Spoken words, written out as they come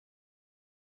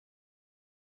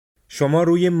شما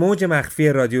روی موج مخفی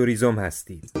رادیو ریزوم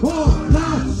هستید.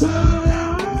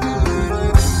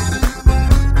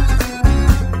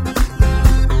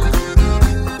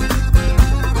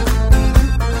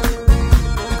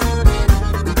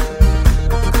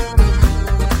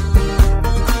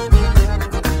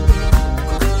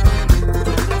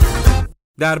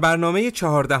 در برنامه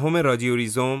 14 رادیو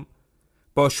ریزوم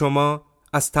با شما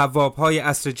از تواب‌های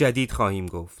عصر جدید خواهیم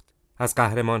گفت. از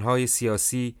قهرمان‌های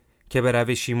سیاسی که به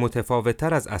روشی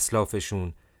متفاوت‌تر از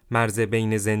اسلافشون مرز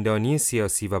بین زندانی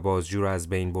سیاسی و بازجو را از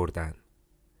بین بردن.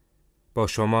 با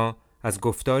شما از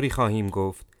گفتاری خواهیم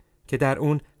گفت که در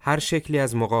اون هر شکلی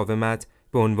از مقاومت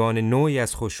به عنوان نوعی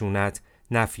از خشونت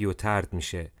نفی و طرد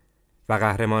میشه و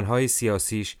قهرمان‌های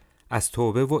سیاسیش از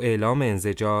توبه و اعلام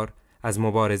انزجار، از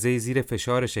مبارزه زیر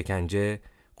فشار شکنجه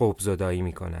زدایی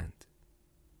می کنند.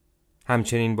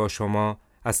 همچنین با شما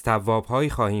از تواب‌هایی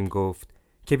خواهیم گفت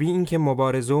که بی اینکه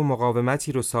مبارزه و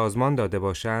مقاومتی رو سازمان داده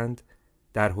باشند،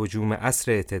 در هجوم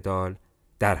عصر اعتدال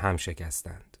در هم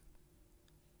شکستند.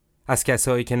 از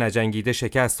کسایی که نجنگیده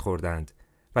شکست خوردند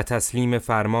و تسلیم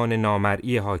فرمان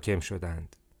نامرئی حاکم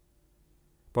شدند.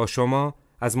 با شما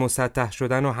از مسطح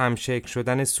شدن و همشکل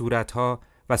شدن صورتها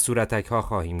و صورتکها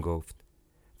خواهیم گفت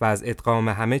و از ادغام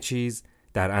همه چیز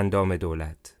در اندام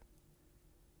دولت.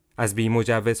 از بی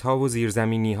مجوزها و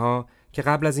زیرزمینی‌ها که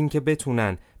قبل از اینکه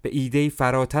بتونن به ایده‌ای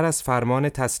فراتر از فرمان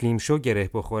تسلیم شو گره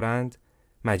بخورند،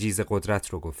 مجیز قدرت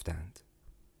رو گفتند.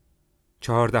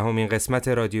 14مین قسمت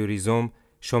رادیو ریزوم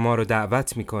شما رو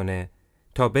دعوت میکنه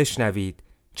تا بشنوید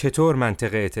چطور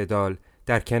منطق اعتدال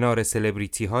در کنار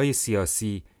سلبریتی‌های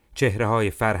سیاسی چهره‌های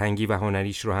فرهنگی و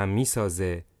هنریش رو هم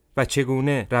میسازه و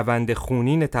چگونه روند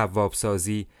خونین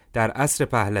توابسازی در عصر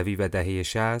پهلوی و دهه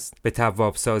 60 به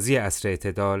توابسازی عصر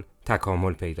اعتدال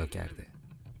تکامل پیدا کرده.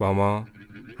 با ما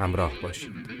همراه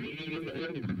باشید.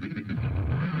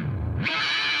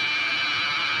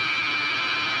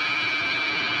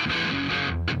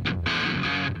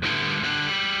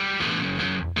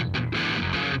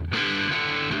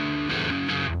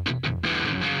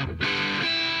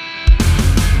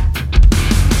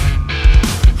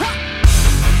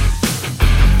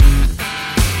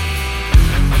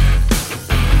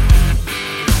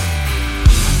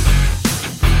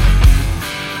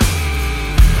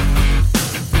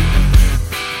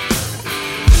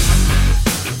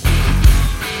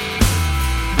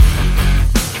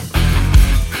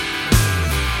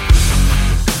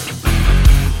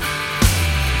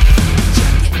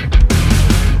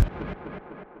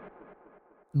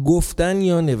 گفتن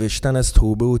یا نوشتن از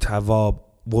توبه و تواب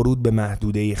ورود به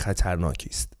محدوده خطرناکی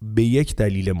است. به یک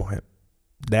دلیل مهم: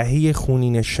 دهه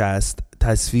خونین 60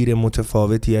 تصویر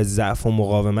متفاوتی از ضعف و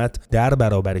مقاومت در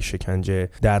برابر شکنجه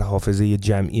در حافظه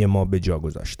جمعی ما به جا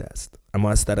گذاشته است.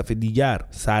 اما از طرف دیگر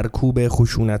سرکوب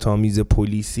خشونت‌آمیز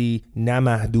پلیسی نه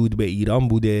محدود به ایران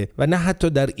بوده و نه حتی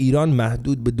در ایران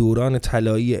محدود به دوران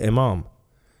طلایی امام.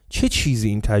 چه چیزی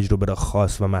این تجربه را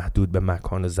خاص و محدود به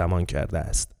مکان و زمان کرده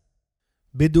است؟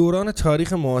 به دوران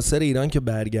تاریخ معاصر ایران که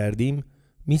برگردیم،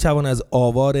 میتوان از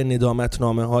آوار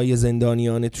ندامتنامه‌های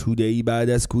زندانیان توده‌ای بعد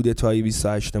از کودتای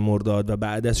 28 مرداد و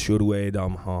بعد از شروع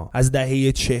اعدام‌ها، از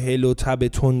دهه 40 و تب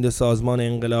تند سازمان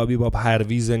انقلابی با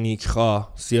پرویز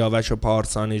نیکخواه، سیاوش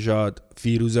پارسانژاد،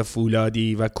 فیروز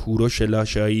فولادی و کوروش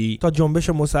لاشایی تا جنبش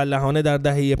مسلحانه در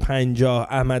دهه 50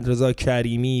 احمد رضا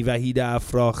کریمی، وحید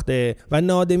افراخته و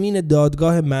نادمین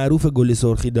دادگاه معروف گل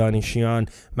سرخی دانشیان،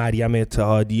 مریم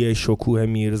اتحادیه، شکوه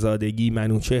میرزادگی،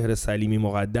 منوچهر سلیمی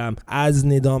مقدم، از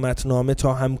ندامتنامه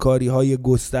تا همکاری‌های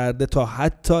گسترده تا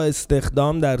حتی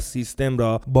استخدام در سیستم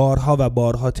را بارها و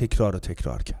بارها تکرار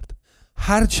کرد.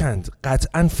 هرچند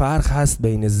قطعاً فرق هست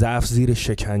بین ضعف زیر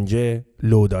شکنجه،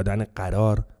 لو دادن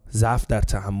قرار، ضعف در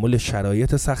تحمل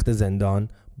شرایط سخت زندان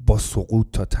با سقوط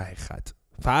تا ته خط.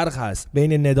 فرق هست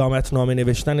بین ندامتنامه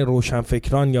نوشتن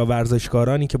روشنفکران یا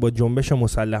ورزشکارانی که با جنبش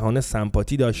مسلحانه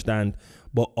سمپاتی داشتند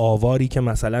با آواری که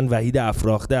مثلا وحید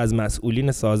افراخته از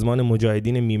مسئولین سازمان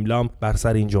مجاهدین میملام بر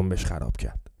سر این جنبش خراب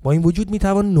کرد. با این وجود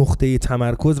میتوان نقطه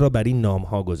تمرکز را بر این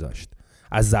نامها گذاشت: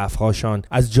 از ضعف‌هاشان،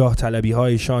 از جاه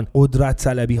طلبی‌هایشان، قدرت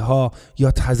طلبی‌ها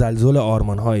یا تزلزل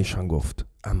آرمان‌هایشان گفت.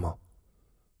 اما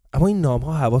این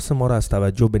نام‌ها حواس ما را از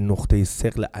توجه به نقطه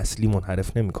ثقل اصلی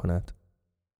منحرف نمی‌کند.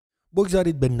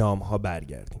 بگذارید به نام‌ها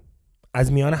برگردیم.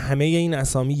 از میان همه این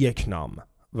اسامی یک نام،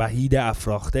 وحید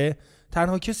افراخته،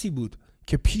 تنها کسی بود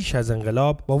که پیش از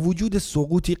انقلاب با وجود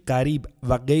سقوطی غریب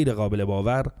و غیر قابل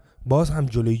باور باز هم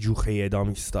جلوی جوخه اعدام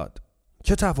ایستاد.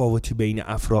 چه تفاوتی بین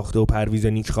افراخته و پرویز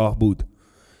نیکخواه بود؟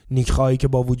 نیکخواهی که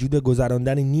با وجود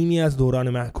گذراندن نیمی از دوران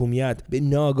محکومیت به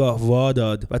ناگاه وا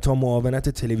داد و تا معاونت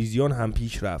تلویزیون هم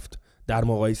پیش رفت، در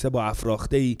مقایسه با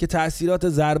افراخته‌ای که تأثیرات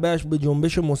ضربه‌اش به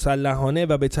جنبش مسلحانه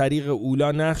و به طریق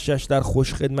اولا نقشش در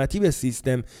خوشخدمتی به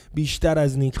سیستم بیشتر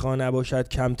از نیکخواه نباشد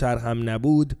کمتر هم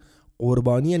نبود،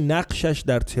 قربانی نقشش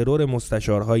در ترور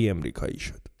مستشارهای امریکایی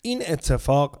شد. این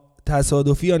اتفاق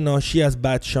تصادفی یا ناشی از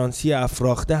بدشانسی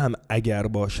افراخته هم اگر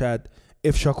باشد،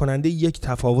 افشا کننده یک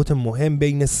تفاوت مهم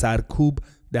بین سرکوب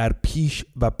در پیش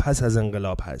و پس از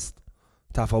انقلاب هست.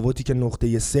 تفاوتی که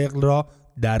نقطه ثقل را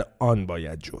در آن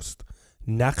باید جست: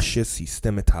 نقش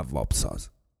سیستم تواب ساز.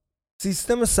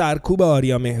 سیستم سرکوب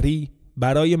آریامهری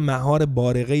برای مهار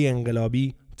بارقه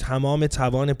انقلابی تمام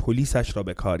توان پلیسش را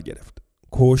به کار گرفت.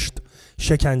 کشت،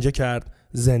 شکنجه کرد،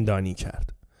 زندانی کرد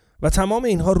و تمام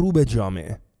اینها رو به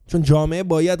جامعه، چون جامعه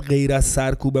باید غیر از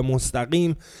سرکوب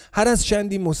مستقیم هر از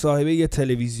چندی مصاحبه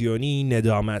تلویزیونی،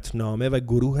 ندامتنامه و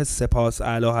گروه سپاس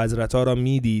اعلی حضرت‌ها را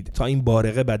میدید تا این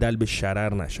بارقه بدل به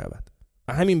شرر نشود.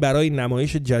 و همین برای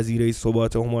نمایش جزیره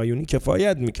ثبات همایونی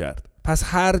کفایت میکرد. پس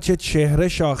هرچه چهره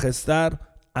شاخصتر،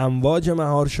 امواج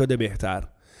مهار شده بهتر.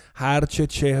 هرچه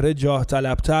چهره جاه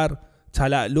طلبتر،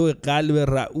 تلألؤ قلب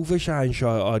رؤوف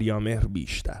شاهنشاه آریامهر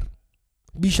بیشتر.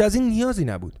 بیش از این نیازی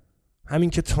نبود. همین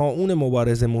که طاعون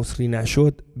مبارزه مصری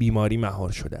نشد، بیماری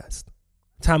مهار شده است.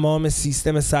 تمام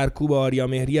سیستم سرکوب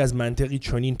آریامهری از منطقی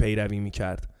چنین پیروی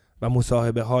میکرد و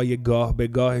مصاحبه های گاه به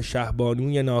گاه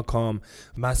شهبانوی ناکام،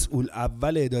 مسئول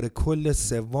اول اداره کل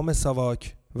سوم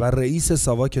ساواک و رئیس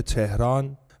ساواک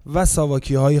تهران و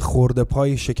ساواکی های خورده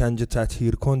پای شکنجه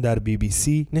تطهیر کن در BBC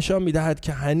نشان میدهد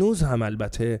که هنوز هم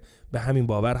البته به همین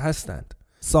باور هستند.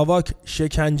 ساواک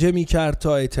شکنجه میکرد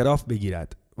تا اعتراف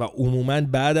بگیرد و عموماً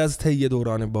بعد از طی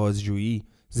دوران بازجویی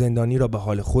زندانی را به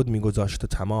حال خود میگذاشت و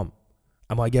تمام.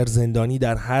 اما اگر زندانی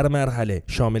در هر مرحله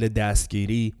شامل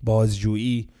دستگیری،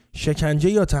 بازجویی، شکنجه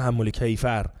یا تحمل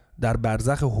کیفر در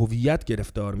برزخ هویت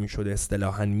گرفتار میشد،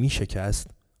 اصطلاحاً میشکست،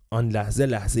 آن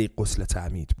لحظه غسل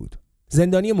تعمید بود.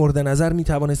 زندانی مورد نظر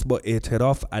میتوانست با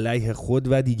اعتراف علیه خود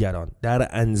و دیگران در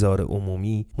انظار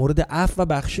عمومی مورد عفو و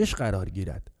بخشش قرار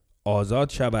گیرد، آزاد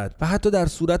شود و حتی در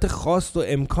صورت خواست و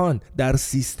امکان در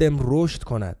سیستم رشد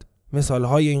کند.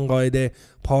 مثالهای این قاعده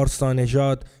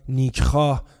پارسانژاد،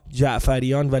 نیکخواه،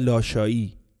 جعفریان و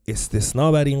لاشایی.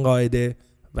 استثناء بر این قاعده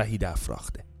وحید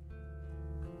افراخته.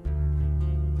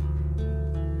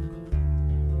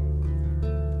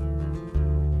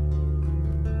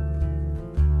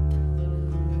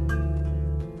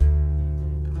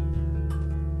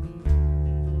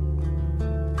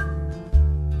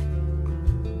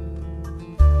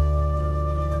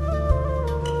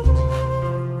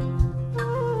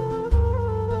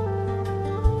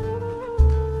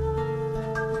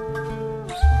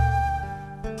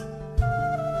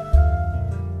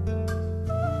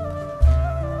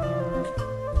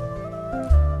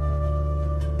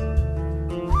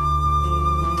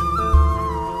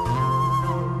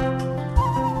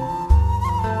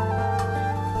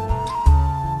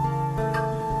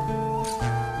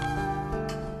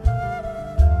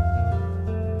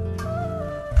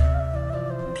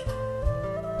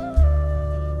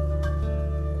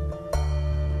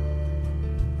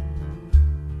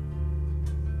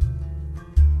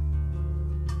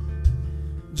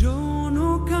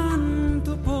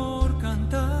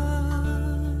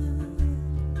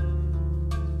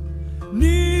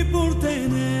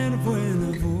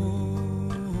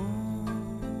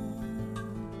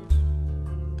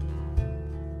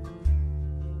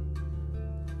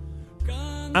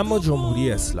 اما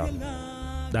جمهوری اسلامی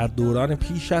در دوران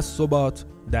پیش از ثبات،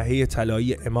 دهه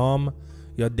طلایی امام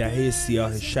یا دهه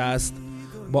سیاه 60،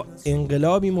 با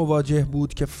انقلابی مواجه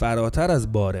بود که فراتر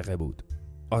از بارقه بود.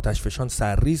 آتشفشان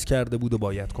سرریز کرده بود و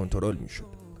باید کنترل میشد.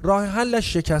 راه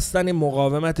حلش شکستن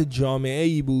مقاومت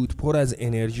جامعه‌ای بود پر از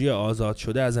انرژی آزاد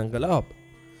شده از انقلاب.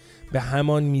 به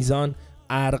همان میزان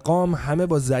ارقام همه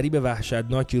با ضریب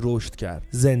وحشتناکی رشد کرد: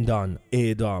 زندان،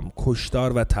 اعدام،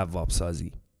 کشتار و تواب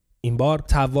سازی. این بار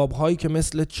تواب هایی که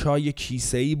مثل چای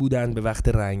کیسه‌ای بودند به وقت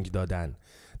رنگ دادن.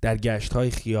 در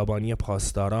گشت‌های خیابانی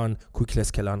پاسداران،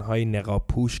 کوکلسکلان‌های نقاب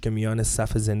پوش که میان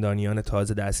صف زندانیان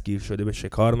تازه دستگیر شده به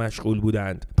شکار مشغول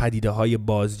بودند، پدیده‌های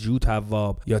بازجو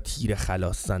تواب یا تیر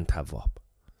خلاص زن تواب.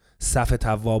 صف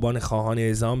توابان خواهان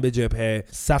اعزام به جبهه،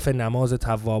 صف نماز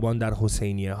توابان در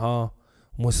حسینیه‌ها،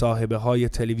 مصاحبه‌های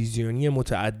تلویزیونی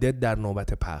متعدد در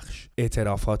نوبت پخش،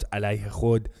 اعترافات علیه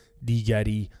خود،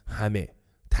 دیگری، همه.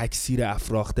 تکثیر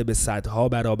افراخته به صدها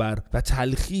برابر و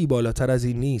تلخی بالاتر از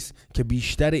این نیست که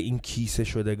بیشتر این کیسه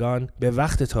شدگان به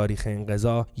وقت تاریخ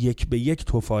انقضا یک به یک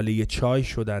تفاله چای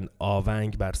شدن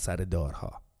آونگ بر سر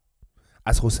دارها.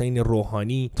 از حسین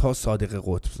روحانی تا صادق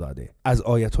قطبزاده، از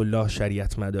آیت الله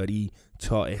شریعت مداری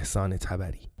تا احسان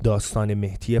طبری، داستان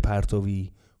مهدی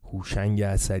پرتوی، هوشنگ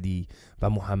اسدی و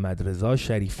محمد رضا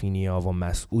شریفی نیا و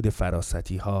مسعود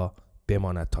فراستی ها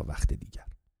بماند تا وقت دیگر.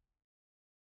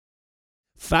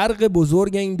 فرق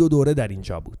بزرگ این دو دوره در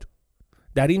اینجا بود.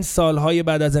 در این سالهای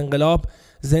بعد از انقلاب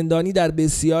زندانی در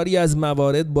بسیاری از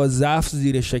موارد با ضعف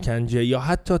زیر شکنجه یا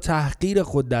حتی تحقیر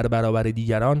خود در برابر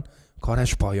دیگران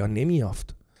کارش پایان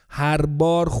نمی‌یافت. هر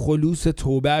بار خلوص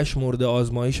توبهش مورد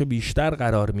آزمایش بیشتر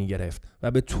قرار می گرفت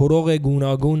و به طرق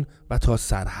گوناگون و تا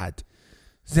سرحد.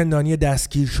 زندانی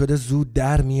دستگیر شده زود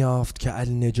در می یافت که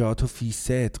النجات فی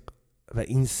صدق و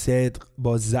این صدق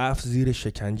با ضعف زیر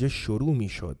شکنجه شروع می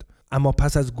شد، اما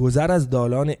پس از گذر از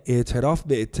دالان اعتراف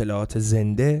به اطلاعات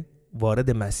زنده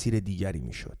وارد مسیر دیگری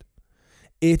می شد.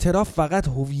 اعتراف فقط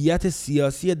هویت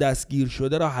سیاسی دستگیر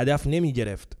شده را هدف نمی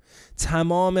گرفت.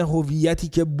 تمام هویتی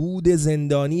که بود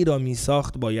زندانی را می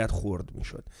ساخت باید خورد می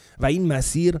شد و این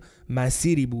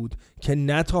مسیری بود که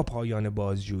نه تا پایان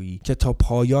بازجویی که تا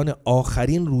پایان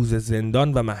آخرین روز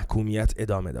زندان و محکومیت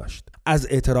ادامه داشت. از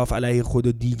اعتراف علیه خود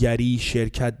و دیگری،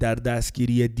 شرکت در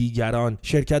دستگیری دیگران،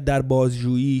 شرکت در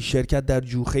بازجویی، شرکت در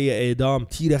جوخه اعدام،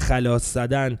 تیر خلاص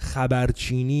زدن،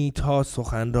 خبرچینی تا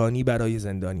سخنرانی برای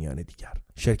زندانیان دیگر،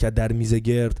 شرکت در میز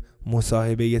گرد،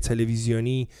 مصاحبه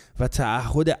تلویزیونی و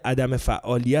تعهد عدم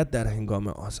فعالیت در هنگام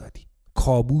آزادی.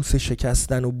 کابوس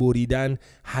شکستن و بریدن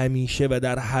همیشه و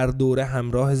در هر دوره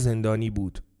همراه زندانی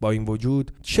بود. با این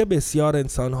وجود چه بسیار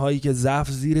انسان‌هایی که ضعف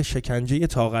زیر شکنجه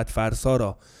طاقت فرسا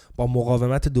را با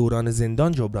مقاومت دوران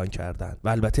زندان جبران کردند و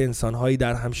البته انسان‌هایی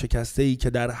در هم شکسته‌ای که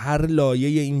در هر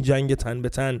لایه این جنگ تن به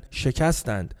تن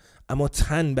شکستند اما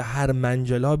تن به هر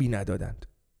منجلابی ندادند.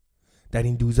 در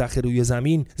این دوزخ روی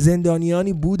زمین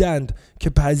زندانیانی بودند که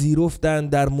پذیرفتند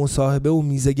در مصاحبه و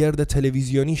میزگرد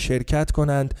تلویزیونی شرکت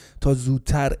کنند تا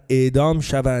زودتر اعدام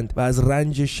شوند و از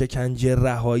رنج شکنجه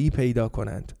رهایی پیدا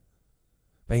کنند.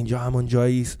 و اینجا همان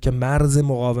جایی است که مرز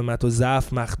مقاومت و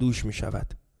ضعف مخدوش می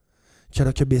شود،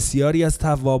 چرا که بسیاری از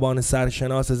توابان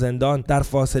سرشناس زندان در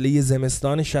فاصله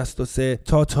زمستان 63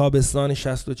 تا تابستان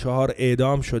 64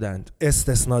 اعدام شدند.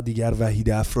 استثناء دیگر وحید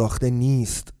افراخته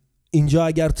نیست. اینجا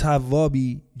اگر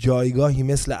توابی جایگاهی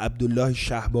مثل عبدالله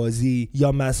شهبازی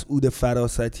یا مسعود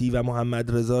فراستی و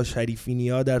محمد رضا شریفی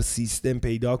نیا در سیستم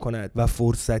پیدا کند و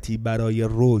فرصتی برای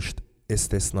رشد،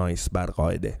 استثنایی است بر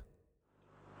قاعده.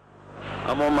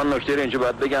 اما من نکته اینجا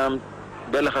باید بگم،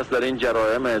 بلخص در این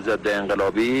جرایم ضد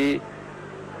انقلابی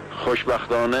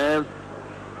خوشبختانه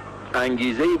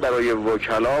انگیزه‌ای برای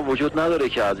وکلا وجود نداره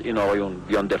که از این آقایون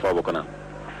بیان دفاع بکنن،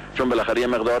 چون بالاخره یه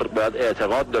مقدار باید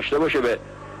اعتقاد داشته باشه به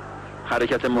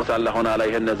حرکت مسلحانه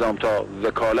علیه نظام تا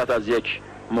وکالت از یک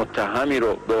متهمی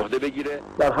رو به عهده بگیره.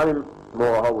 در همین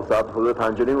موقع‌ها و ساعت حدود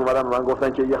 5:30 اومدن من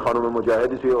گفتن که یه خانم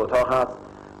مجاهدی توی اتاق هست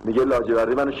میگه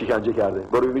لاجوردی منو شکنجه کرده،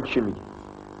 برو ببین چی میگه.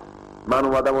 من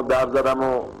اومدم و در زدم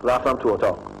و رفتم تو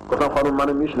اتاق. گفتم خانم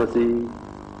منو میشناسی؟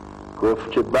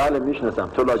 گفت که بله میشناسم،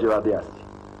 تو لاجوردی هستی.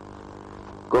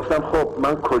 گفتم خب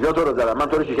من کجا تو رو زدم؟ من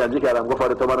تو رو شکنجه کردم. گفت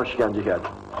آره تو منو شکنجه کردی.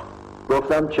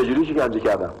 گفتم چجوری شکنجه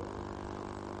کردم؟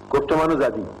 گفت تو منو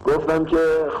زدی. گفتم که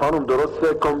خانم درست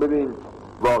فکر کن ببین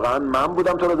واقعا من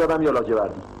بودم تو رو زدم یا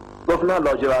لاجوردی؟ گفت نه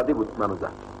لاجوردی بود منو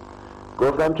زد.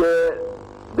 گفتم که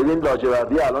ببین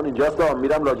لاجوردی الان اینجاست،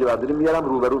 میرم لاجوردی رو میارم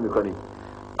روبرو میکنیم.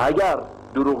 اگر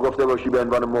دروغ گفته باشی به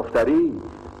عنوان مفتری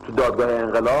تو دادگاه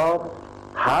انقلاب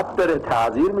حد داره،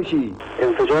 تعزیر میشی.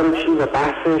 انزجار چی و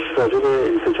بحثش راجع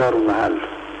به انزجار اون محل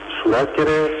صورت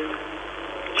گرفت،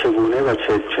 چگونه و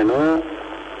چه نوع.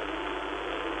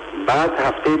 بعد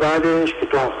هفته بعدش که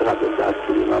 2 هفته قبل از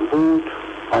دستگیری من بود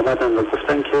آمدن و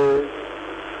گفتن که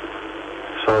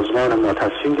سازمان ما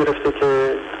تصمیم گرفته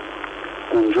که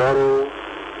اونجا رو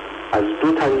از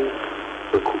 2 طریق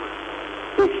بکوبه.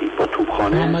 یکی با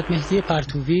توپخانه. محمد مهدی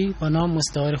پرتوی با نام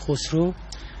مستعار خسرو،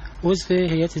 عضو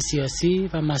هیئت سیاسی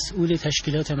و مسئول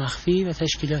تشکیلات مخفی و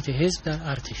تشکیلات حزب در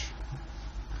ارتش.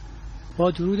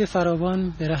 با درود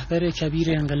فراوان به رهبر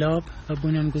کبیر انقلاب و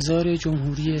بنیانگذار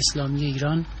جمهوری اسلامی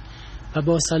ایران و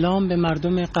با سلام به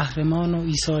مردم قهرمان و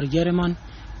ایثارگرمان،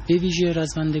 به ویژه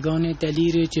رزمندگان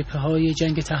دلیر جبهه‌های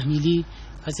جنگ تحمیلی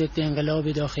و ضد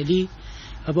انقلاب داخلی،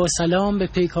 و با سلام به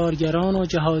پیکارگران و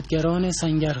جهادگران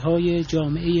سنگرهای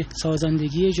جامعه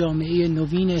سازندگی جامعه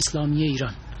نوین اسلامی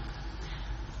ایران.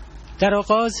 در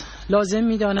آغاز لازم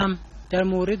می‌دانم در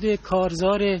مورد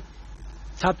کارزار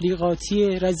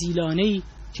تبلیغاتی رذیلانه‌ای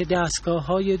که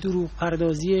دستگاه‌های دروغ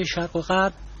پردازی شرق و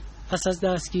غرب پس از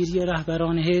دستگیری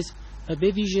رهبران حزب و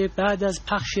به ویژه بعد از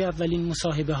پخش اولین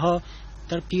مصاحبه‌ها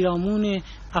در پیرامون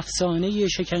افسانه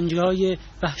شکنجه‌های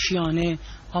وحشیانه،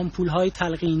 آمپول‌های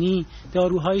تلقینی،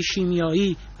 داروهای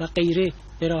شیمیایی و غیره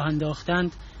به راه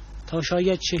انداختند تا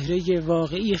شاید چهره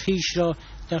واقعی خیش را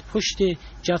در پشت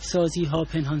جفسازی‌ها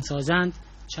پنهان سازند،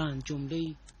 چند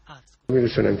جمله‌ای عرض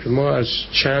می‌رسونم که ما از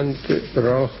چند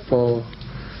راه با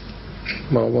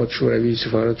مقامات شوروی،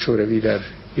 سفارت شوروی در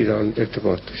ایران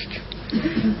ارتباط داشتیم.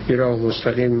 این راه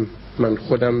مستقیم من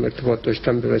خودم ارتباط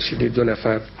داشتم به وسیله 2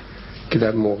 نفر که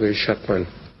در موقع شتمن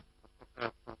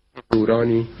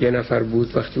دورانی 1 نفر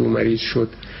بود وقتی او مریض شد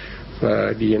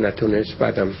و دیگه نتونست،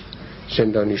 بعدم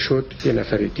زندانی شد 1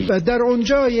 نفر دیگه. و در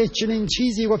اونجا یک چنین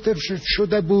چیزی گفته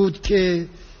شده بود که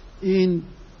این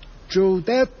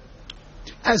جودت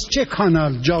از چه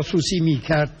کانال جاسوسی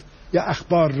میکرد یا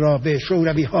اخبار را به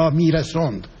شوروی ها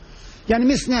میرسوند. یعنی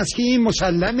مثل است که این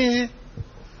مسلمه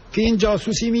که این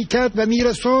جاسوسی میکرد و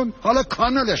میرسوند، حالا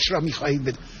کانالش را میخواهید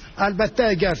بده. البته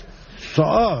اگر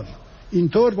سوال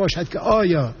اینطور باشد که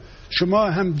آیا شما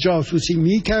هم جاسوسی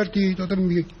میکردید، آدم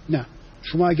میگه نه،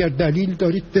 شما اگر دلیل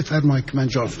دارید بفرمایید که من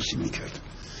جاسوسی میکردم.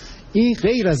 این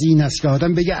غیر از این است که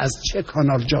آدم بگه از چه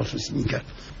کانال جاسوسی میکرد.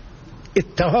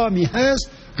 اتهامی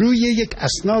هست روی یک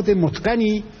اسناد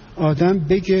متقنی آدم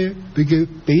بگه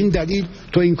به این دلیل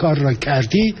تو این کار را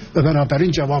کردی و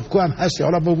بنابراین جوابگو هم هستی،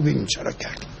 حالا بگو ببینیم چرا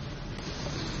کردی.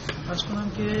 عرض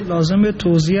کنم که لازم به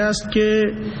توضیح است که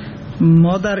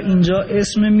ما در اینجا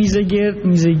اسم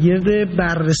میزگرد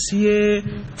بررسی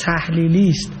تحلیلی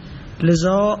است،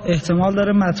 لذا احتمال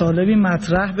داره مطالبی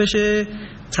مطرح بشه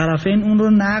طرفین اون رو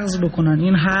نقض بکنن.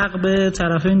 این حق به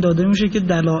طرفین داده میشه که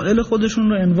دلایل خودشون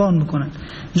رو عنوان بکنن.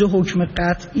 اینجا حکم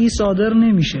قطعی صادر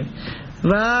نمیشه.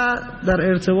 و در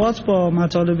ارتباط با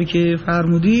مطالبی که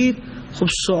فرمودید، خب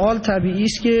سوال طبیعی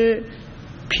است که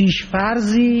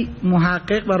پیشفرضی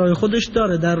محقق برای خودش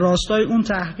داره، در راستای اون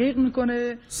تحقیق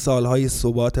میکنه. سالهای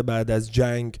ثبات بعد از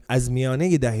جنگ از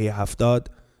میانه دهه 70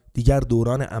 دیگر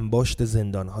دوران انباشت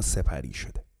زندانها سپری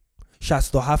شده.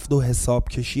 67 و حساب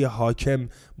کشی حاکم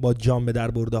با جام به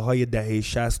دربرده‌های دهه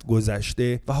 60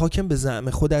 گذشته و حاکم به زعم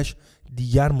خودش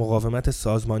دیگر مقاومت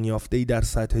سازمان یافته‌ای در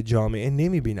سطح جامعه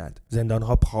نمی‌بیند.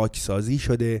 زندانها پاکسازی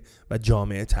شده و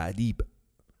جامعه تأدیب.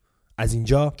 از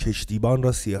اینجا کشتیبان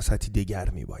را سیاستی دیگر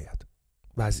می‌باید.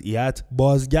 وضعیت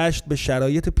بازگشت به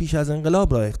شرایط پیش از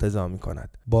انقلاب را اقتضا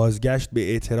می‌کند. بازگشت به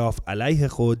اعتراف علیه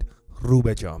خود رو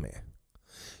به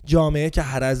جامعه که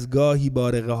هر از گاهی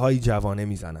بارقه‌های جوانه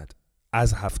می‌زند.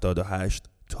 از 78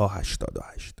 تا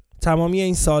 88 تمامی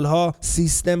این سالها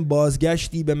سیستم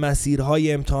بازگشتی به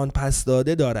مسیرهای امتحان پس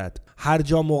داده دارد. هر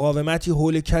جا مقاومتی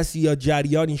حول کسی یا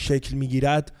جریانی شکل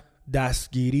می‌گیرد،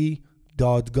 دستگیری،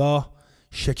 دادگاه،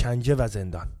 شکنجه و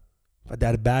زندان و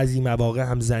در بعضی مواقع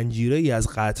هم زنجیره‌ای از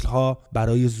قتل‌ها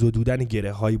برای زدودن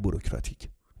گره‌های بوروکراتیک.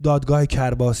 دادگاه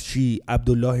کرباسچی،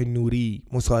 عبدالله نوری،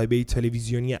 مصاحبه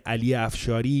تلویزیونی علی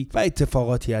افشاری و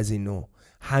اتفاقاتی از این نوع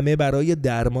همه برای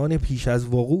درمان پیش از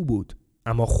وقوع بود.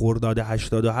 اما خرداد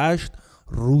 88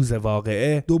 روز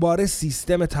واقعه دوباره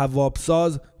سیستم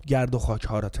توابساز گرد و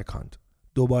خاک‌ها را تکاند.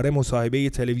 دوباره مصاحبه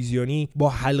تلویزیونی با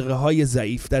حلقه های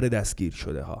ضعیفتر دستگیر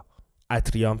شده ها.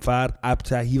 اطریانفر،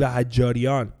 ابتهی و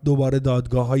حجاریان. دوباره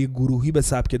دادگاه های گروهی به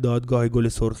سبک دادگاه گل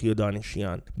سرخی و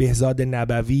دانشیان. بهزاد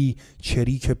نبوی،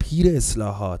 چریک پیر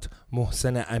اصلاحات،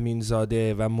 محسن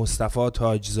امینزاده و مصطفی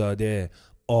تاجزاده،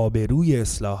 آبروی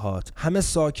اصلاحات، همه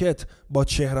ساکت با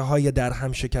چهره‌های در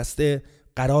هم شکسته.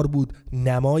 قرار بود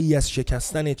نمایی از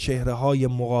شکستن چهره‌های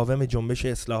مقاوم جنبش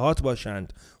اصلاحات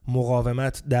باشند.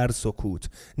 مقاومت در سکوت،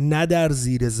 نه در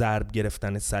زیر ضرب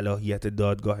گرفتن صلاحیت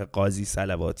دادگاه قاضی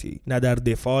صلواتی، نه در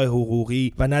دفاع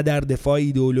حقوقی و نه در دفاع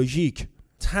ایدئولوژیک.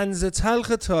 طنز تلخ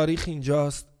تاریخ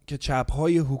اینجاست که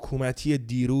چپ‌های حکومتی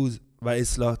دیروز و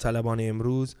اصلاح طلبان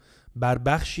امروز بر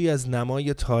بخشی از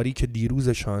نمای تاریک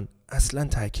دیروزشان اصلاً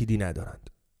تأکیدی ندارند.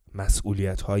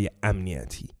 مسئولیت‌های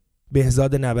امنیتی.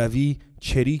 بهزاد نبوی،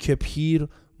 چریک پیر،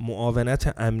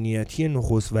 معاونت امنیتی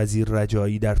نخست وزیر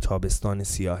رجایی در تابستان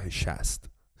سیاه 60.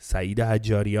 سعید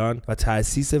حجاریان و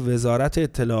تأسیس وزارت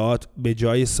اطلاعات به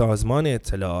جای سازمان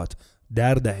اطلاعات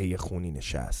در دهه خونین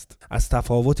 60. از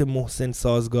تفاوت محسن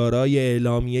سازگارای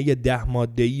اعلامیه 10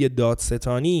 ماده‌ای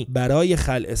دادستانی برای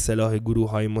خلع سلاح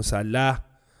گروه‌های مسلح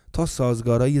تا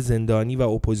سازگارای زندانی و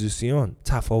اپوزیسیون.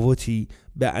 تفاوتی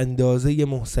به اندازه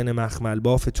محسن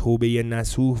مخملباف توبه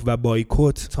نصوح و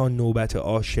بایکوت تا نوبت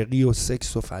عاشقی و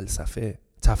سکس و فلسفه.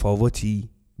 تفاوتی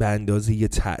به اندازه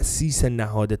تأسیس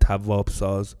نهاد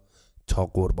توابساز تا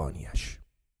قربانیش.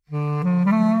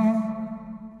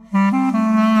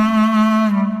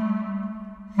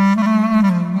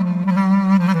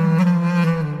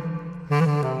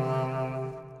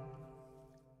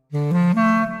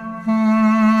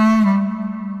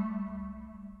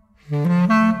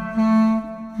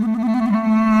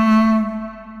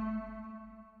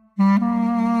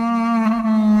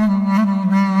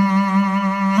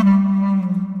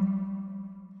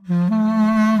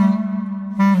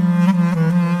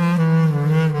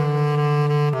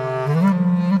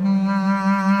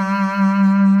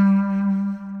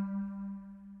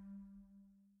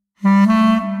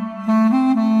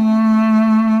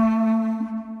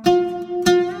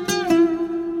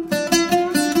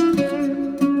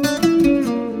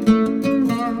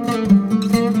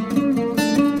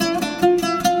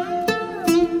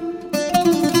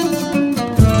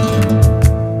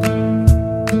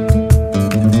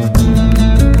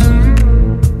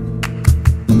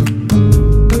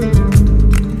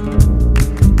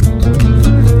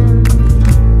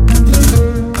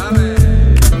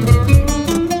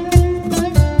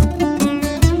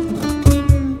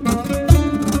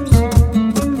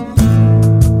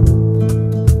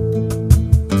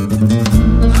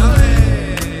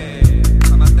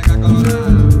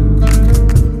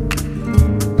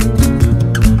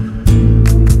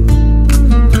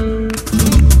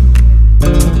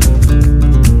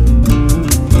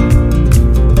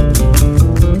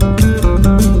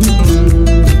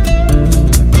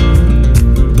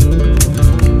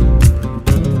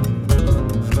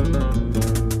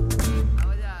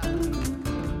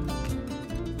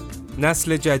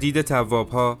 نسل جدید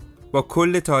تواب‌ها با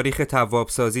کل تاریخ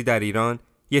تواب‌سازی در ایران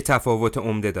یه تفاوت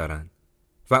عمده دارن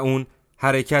و اون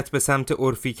حرکت به سمت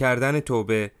عرفی کردن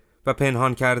توبه و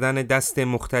پنهان کردن دست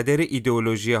مقتدر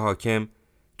ایدئولوژی حاکم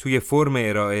توی فرم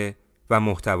ارائه و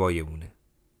محتوای اونه.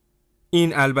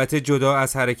 این البته جدا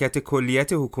از حرکت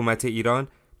کلیت حکومت ایران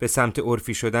به سمت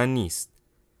عرفی شدن نیست.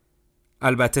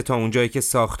 البته تا اونجایی که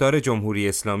ساختار جمهوری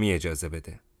اسلامی اجازه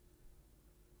بده.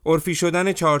 عرفی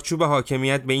شدن چارچوب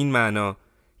حاکمیت به این معنا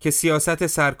که سیاست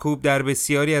سرکوب در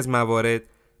بسیاری از موارد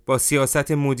با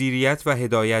سیاست مدیریت و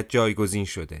هدایت جایگزین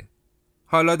شده.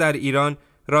 حالا در ایران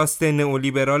راست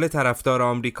نئولیبرال طرفدار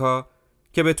آمریکا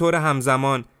که به طور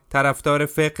همزمان طرفدار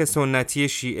فقه سنتی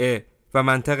شیعه و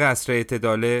منطق عصر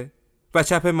اعتداله و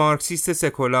چپ مارکسیست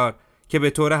سکولار که به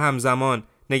طور همزمان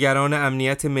نگران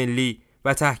امنیت ملی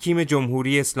و تحکیم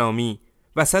جمهوری اسلامی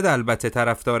و صد البته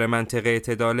طرفدار منطق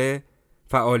اعتداله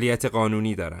فعالیت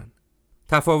قانونی دارند.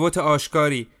 تفاوت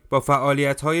آشکاری با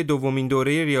فعالیت‌های دومین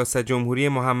دوره ریاست جمهوری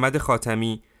محمد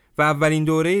خاتمی و اولین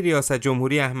دوره ریاست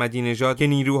جمهوری احمدی نژاد که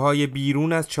نیروهای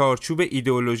بیرون از چارچوب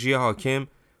ایدئولوژی حاکم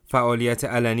فعالیت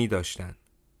علنی داشتند.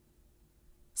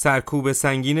 سرکوب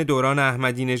سنگین دوران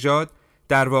احمدی نژاد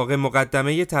در واقع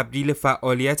مقدمه تبدیل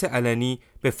فعالیت علنی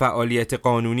به فعالیت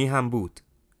قانونی هم بود.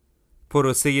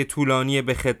 پروسه طولانی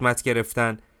به خدمت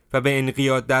گرفتن و به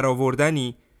انقیاد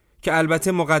درآوردنی که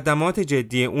البته مقدمات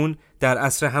جدی اون در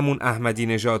عصر همون احمدی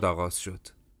نژاد آغاز شد.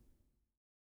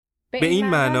 به این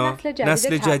معنا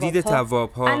نسل جدید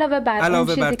تواب‌ها علاوه بر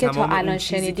چیزی که تا الان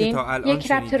شنیدیم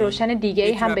یک ربط روشن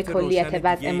دیگه‌ای هم به کلیت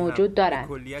وضع موجود دارند.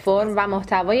 فرم و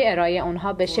محتوای ارائه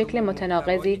اونها به شکل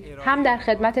متناقضی هم در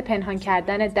خدمت پنهان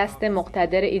کردن دست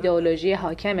مقتدر ایدئولوژی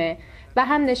حاکمه و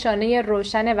هم نشانه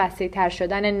روشن وسیع‌تر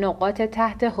شدن نقاط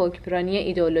تحت حکمرانی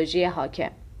ایدئولوژی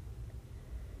حاکم.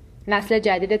 نسل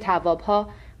جدید تواب‌ها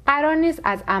قرار نیست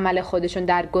از عمل خودشون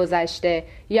در گذشته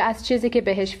یا از چیزی که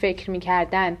بهش فکر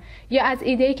می‌کردن یا از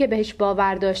ایده‌ای که بهش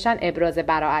باور داشتن ابراز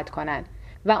براءت کنن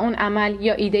و اون عمل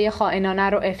یا ایده خائنانه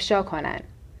رو افشا کنن.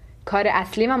 کار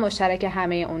اصلی و مشترک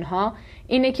همه اونها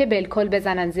اینه که بالکل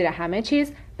بزنن زیر همه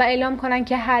چیز و اعلام کنن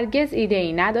که هرگز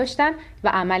ایده‌ای نداشتن و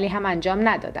عملی هم انجام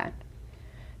ندادن.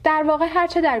 در واقع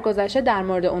هرچه در گذشته در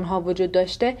مورد اونها وجود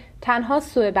داشته تنها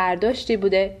سوء برداشتی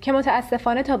بوده که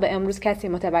متاسفانه تا به امروز کسی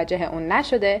متوجه اون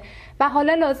نشده و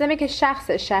حالا لازمه که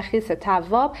شخص شخیص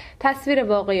تواب تصویر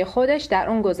واقعی خودش در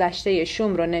اون گذشته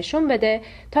شوم رو نشون بده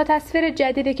تا تصویر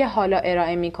جدیدی که حالا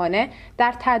ارائه میکنه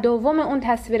در تداوم اون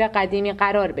تصویر قدیمی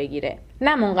قرار بگیره،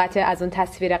 نه منقطع از اون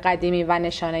تصویر قدیمی و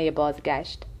نشانه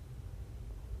بازگشت.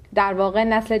 در واقع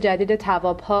نسل جدید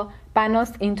تواب‌ها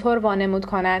بناست اینطور وانمود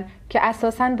کنن که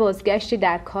اساساً بازگشتی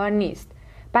در کار نیست،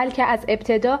 بلکه از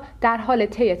ابتدا در حال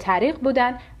طی طریق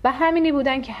بودن و همینی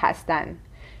بودن که هستن.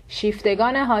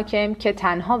 شیفتگان حاکم که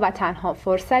تنها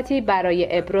فرصتی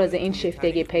برای ابراز این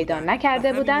شیفتگی پیدا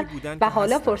نکرده بودن و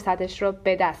حالا فرصتش رو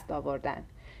به دست آوردن.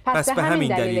 پس به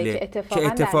همین دلیله که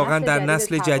اتفاقاً در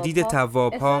نسل جدید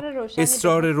تواب‌ها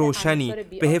اصرار روشنی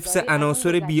به حفظ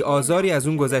عناصر بی‌آزاری از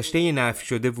اون گذشته نفی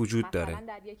شده وجود داره.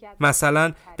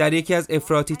 مثلا در یکی از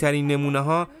افراطی ترین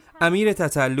نمونه‌ها امیر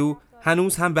تتلو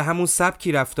هنوز هم به همون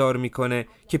سبکی رفتار میکنه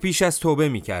که پیش از توبه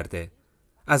میکرده.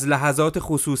 از لحظات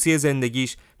خصوصی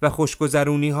زندگیش و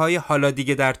خوشگذرونی‌های حالا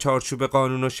دیگه در چارچوب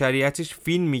قانون و شریعتش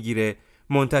فیلم میگیره،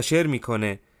 منتشر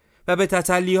میکنه و به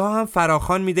تتلی‌ها هم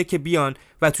فراخوان میده که بیان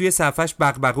و توی صفحش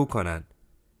بغبغو کنن.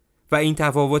 و این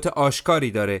تفاوت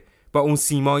آشکاری داره با اون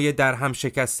سیمای در هم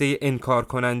شکسته انکار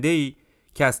کننده‌ای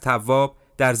که از تواب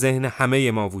در ذهن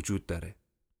همه ما وجود داره.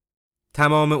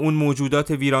 تمام اون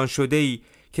موجودات ویران شده‌ای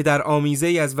که در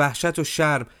آمیزه‌ای از وحشت و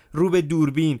شرم رو به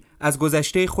دوربین از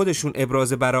گذشته خودشون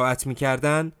ابراز براءت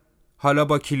می‌کردن، حالا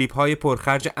با کلیپ‌های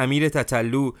پرخرج امیر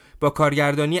تتلو با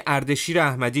کارگردانی اردشیر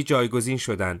احمدی جایگزین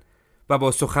شدن و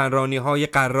با سخنرانی‌های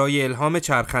قرای الهام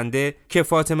چرخنده که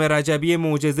فاطمه رجبی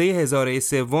معجزه هزاره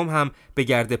سوم هم به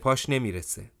گرد پاش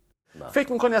نمیرسه.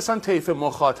 فکر می‌کنی اصلا طیف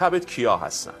مخاطبت کیا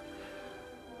هستن؟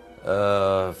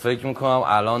 فکر می‌کنم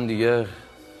الان دیگه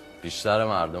بیشتر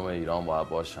مردم ایران باید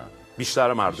باشن.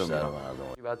 بیشتر مردم.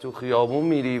 و تو خیابون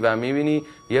میری و میبینی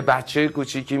یه بچه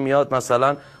کوچیکی میاد،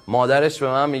 مثلا مادرش به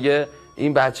من میگه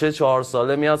این بچه 4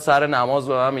 ساله میاد سر نماز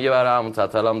به من میگه برای عمو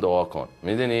تتلم دعا کن.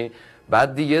 میدونی؟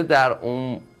 بعد دیگه در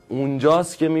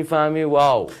اونجاست که میفهمی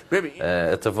واو. ببین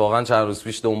اتفاقا چند روز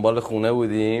پیش دنبال خونه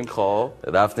بودیم، خب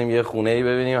رفتیم یه خونه‌ای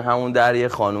ببینیم، همون در یه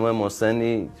خانم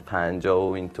مسنی 50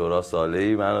 و اینطورا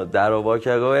ساله‌ای منو در وا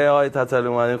کرد، گفت آقای تتلی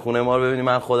اومدین خونه ما رو ببینیم،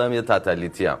 من خودم یه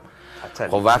تتلیتی ام.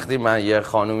 خب وقتی من یه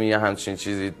خانومی یه همچین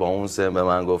چیزی با اون سن به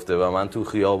من گفته و من تو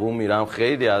خیابون میرم،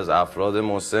 خیلی از افراد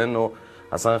مسن و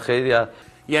اصلا خیلی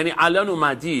یعنی الان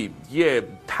اومدی یه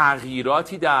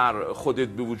تغییراتی در خودت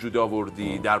به وجود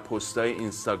آوردی، در پستای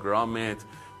اینستاگرامت،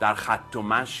 در خط و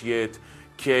مشیت،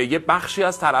 که یه بخشی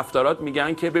از طرفدارات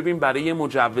میگن که ببین برای یه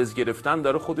مجوز گرفتن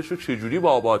داره خودشو چجوری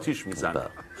با آب آتیش میزنه.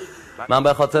 من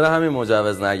به خاطر همین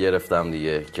مجوز نگرفتم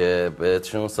دیگه، که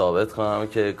بهتون ثابت کنم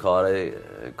که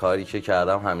کاری که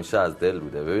کردم همیشه از دل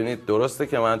بوده. ببینید درسته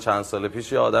که من چند سال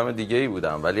پیش یه آدم دیگه ای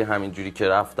بودم، ولی همینجوری که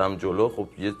رفتم جلو خب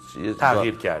یه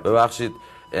تغییر کرد. ببخشید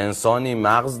انسانی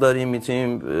مغز داریم،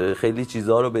 میتونیم خیلی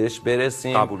چیزها رو بهش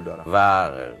برسیم. قبول دارم. و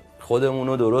خودمون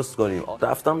رو درست کنیم.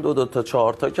 رفتم 2 تا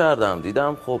 4 تا کردم،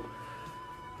 دیدم خب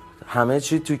همه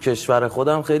چی تو کشور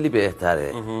خودم خیلی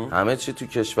بهتره. همه چی تو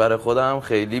کشور خودم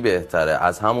خیلی بهتره،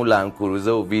 از همون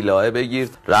لندکروزه و ویلاه بگیر.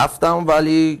 رفتم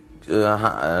ولی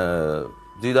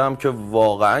دیدم که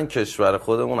واقعا کشور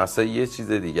خودمون اصلا یه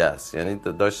چیز دیگه است. یعنی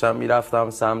داشتم میرفتم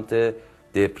سمت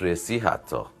دپرسی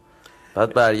حتی.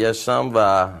 بعد برگشتم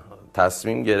و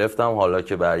تصمیم گرفتم حالا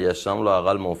که برگشتم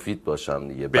لااقل مفید باشم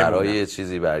دیگه، برای یه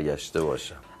چیزی برگشته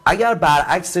باشم. اگر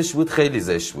برعکسش بود خیلی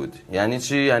زشت بود. یعنی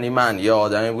چی؟ یعنی من یه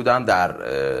آدمی بودم در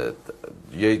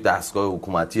یه دستگاه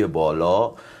حکومتی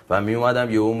بالا و می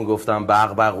اومدم یهو میگفتم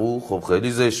بغبغو، خب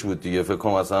خیلی زشت بود دیگه. فکر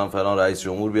کنم مثلا فلان رئیس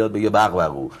جمهور بیاد بگه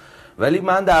بغبغو. ولی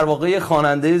من در واقع یه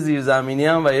خواننده زیرزمینی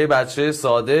ام و یه بچه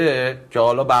ساده که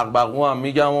حالا بغبغو هم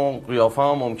میگم و قیافه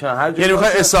هم ممکنه هر جوری، یعنی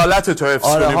میخوای اصالت تو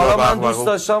حفظ کنی. حالا من دوست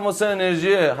داشتم واسه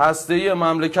انرژی هسته‌ای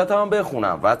مملکتم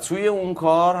بخونم و توی اون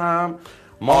کار هم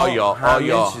آیا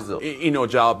اینو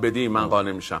جواب بدی من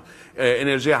قانع میشم.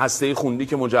 انرژی هسته‌ای خوندی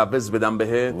که مجوز بدم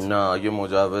بهت؟ نه اگه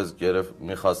مجوز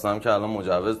میخواستم که الان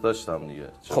مجوز داشتم دیگه.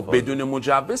 خب بدون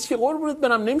مجوز که قربونت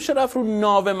برم نمیشه رفت رو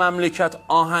ناو مملکت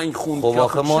آهنگ خوند. خب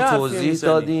آخه ما توضیح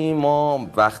دادیم، ما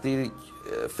وقتی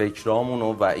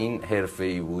فکرامونو و این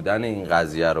حرفه‌ای بودن این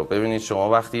قضیه رو ببینید، شما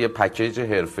وقتی یه پکیج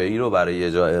حرفه‌ای رو برای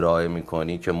یه جا ارائه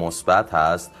میکنی که مثبت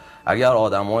هست، اگر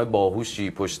آدمای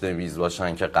باهوشی پشت میز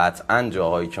باشن که قطعاً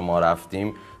جاهایی که ما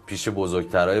رفتیم پیش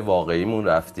بزرگترهای واقعیمون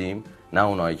رفتیم، نه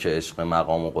اونایی که عشق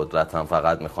مقام و قدرتن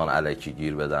فقط میخوان الکی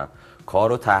گیر بدن،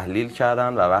 کارو تحلیل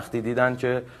کردن و وقتی دیدن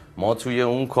که ما توی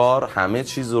اون کار همه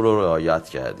چیز رو رعایت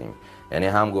کردیم، یعنی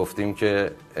هم گفتیم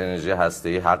که انرژی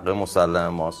هسته‌ای حق مسلم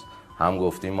ماست، هم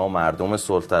گفتیم ما مردم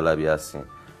صلح طلبی هستیم،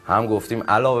 هم گفتیم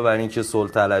علاوه بر این که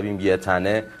صلح طلبیم یه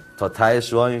تنه تا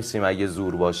تهش وایسیم اگه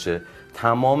زور باشه.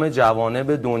 تمام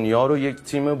جوانب دنیا رو یک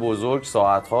تیم بزرگ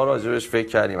ساعت‌ها راجبش فکر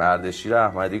کردیم. اردشیر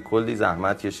احمدی کلی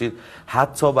زحمت کشید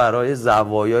حتی برای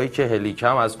زوایایی که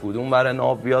هلیکم از کدوم ور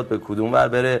ناو بیاد به کدوم ور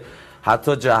بره،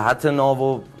 حتی جهت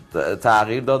ناو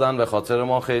تغییر دادن به خاطر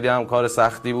ما، خیلی هم کار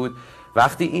سختی بود.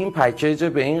 وقتی این پکیج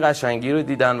به این قشنگی رو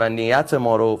دیدن و نیت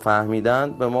ما رو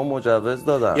فهمیدن به ما مجوز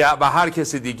دادن. یا و هر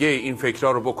کسی دیگه این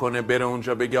فکرها رو بکنه بره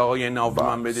اونجا بگه آقا یه ناو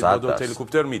من بدید با 2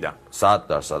 هلیکوپتر میدم. 100%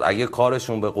 اگه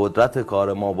کارشون به قدرت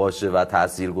کار ما باشه و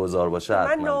تاثیرگذار باشه.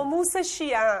 من ناموس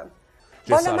شیعه‌ام.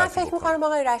 والا من فکر میکنم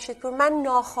آقای رشیدپور من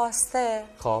ناخواسته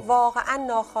واقعا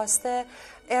ناخواسته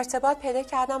ارتباط پیدا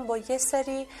کردم با یه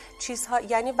سری چیزها،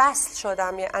 یعنی وصل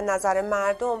شدم از نظر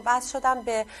مردم، وصل شدم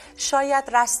به شاید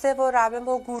رسته و روم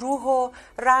و گروه و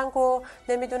رنگ و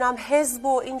نمیدونم حزب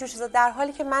و اینجور چیزا، در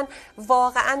حالی که من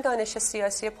واقعا دانش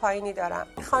سیاسی پایینی دارم.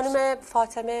 خانم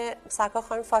فاطمه سرکار،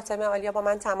 خانم فاطمه عالیا با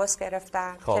من تماس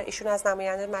گرفتن که ایشون از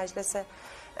نماینده مجلس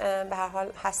به هر حال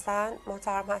هستن،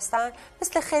 محترم هستن،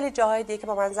 مثل خیلی جاهای دیگه که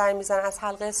با من زنگ میزنن از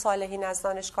حلقه صالحین از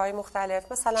دانشگاه‌های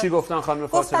مختلف. مثلا چی گفتن خانم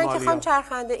فاطمه عالیا؟ گفتن که خانم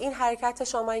چرخنده این حرکت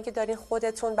شما، این که دارین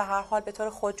خودتون به هر حال به طور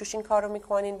خودجوش این کارو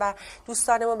میکنین و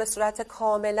دوستانمون به صورت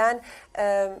کاملا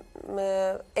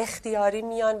اختیاری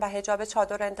میان و حجاب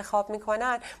چادر رو انتخاب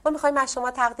میکنن، ما میخوایم از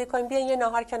شما تقدیر کنیم بیاین یه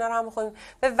ناهار کنار هم بخوریم.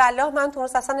 به والله من تو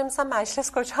روز اصلا نمی‌دونم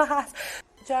مجلس کجا هست.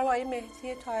 جناب آقای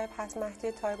مهدی طایب هست،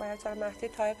 مهدی طایب، آقای مهدی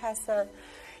طایب هستن.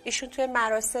 ایشون توی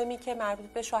مراسمی که مربوط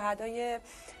به شهدای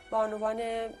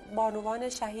بانوان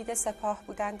شهید سپاه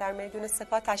بودن در میدون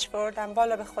سپاه تشریف آوردن.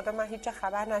 والا به خدا من هیچ جا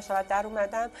خبر نشد، در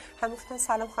اومدم هم گفتن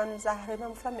سلام خانم زهرا، من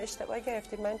گفتم اشتباه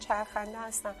گرفتید من چرخنده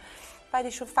هستم. بعد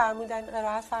ایشون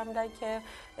قرائت فرمودن که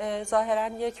ظاهرا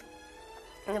یک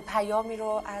پیامی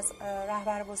رو از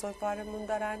رهبر بزرگوارمون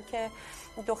دارن که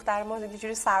دختر ما یه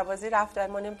جوری سربازی رفت و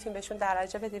ما نمیتونیم بهشون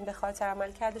درجه بدیم به خاطر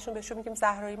عمل کردشون. بهشون میگیم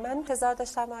زهرایی. من انتظار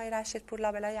داشتم آقای رشیدپور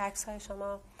لابلای عکس‌های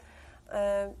شما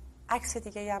عکس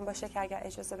دیگه هم باشه که اگر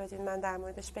اجازه بدین من در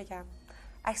موردش بگم.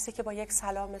 عکسی که با یک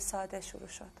سلام ساده شروع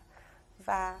شد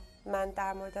و من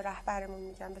در مورد رهبرمون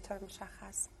میگم به طور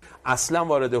مشخص. اصلا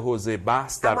وارد حوزه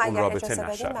بحث در اون رابطه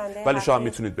نشد، ولی شما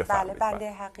میتونید بفرمایید. بله،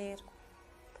 بنده حقیر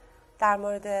در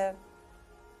مورد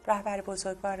رهبر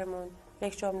بزرگوارمون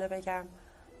یک جمله بگم.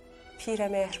 پیر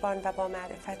مهربان و با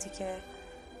معرفتی که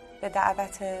به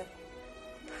دعوت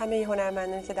همه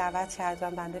هنرمندانی که دعوت کردن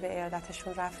بنده به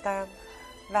ارادتشون رفتم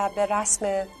و به رسم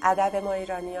ادب ما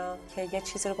ایرانی‌ها که یه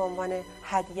چیزی رو به عنوان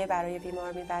هدیه برای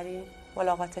بیمار میبریم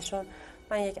ملاقاتشون،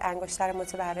 من یک انگشتر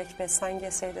متبرک به سنگ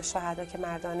سید شهدا که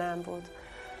مردانه‌ام بود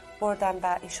بردم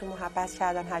و ایشون محبت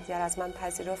کردن، هدیه از من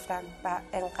پذیرفتن و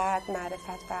انقدر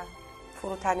معرفت و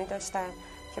فروتنی داشتن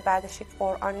که بعدش یک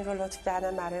قرآنی رو لطف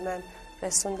کردن برای من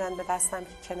رسوندن به دستم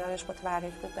که کنارش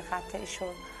متبرک بود به خط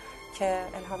ایشون که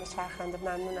الهام چرخنده.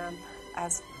 ممنونم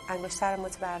از انگشتر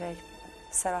متبرک،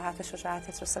 صراحت و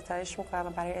شجاعتت رو ستایش میکنم و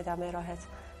برای ادامه راهت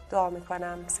دعا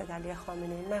میکنم. سیدعلی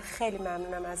خامنه‌ای، من خیلی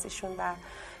ممنونم از ایشون و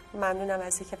ممنونم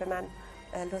از اینکه به من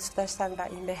لطف داشتن و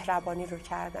این مهربانی رو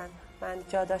کردن. من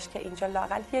جا داشت که اینجا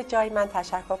لااقل یه جایی من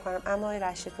تشکر کنم، اما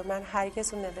رشید رو من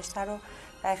هرگز اون نوشته رو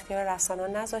در اختیار رسانه‌ها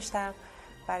نذاشتم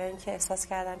برای اینکه احساس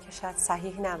کردم که شاید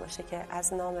صحیح نباشه که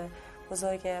از نام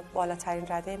بزرگ بالاترین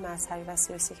رده مذهبی و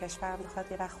سیاسی کشورم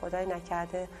بخواد یه وقت خدای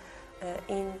نکرده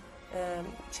این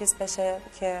چیز بشه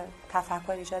که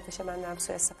تفکر ایجاد بشه من نام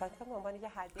سوء استفاده کنم عنوان یه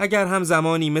هدیه. اگر هم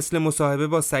زمانی مثل مصاحبه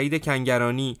با سعید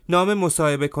کنگرانی نام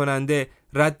مصاحبه کننده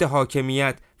رد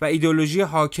حاکمیت و ایدئولوژی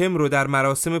حاکم رو در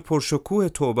مراسم پرشکوه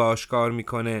توبه آشکار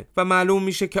میکنه و معلوم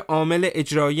میشه که عامل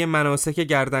اجرایی مناسک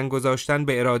گردن گذاشتن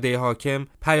به اراده حاکم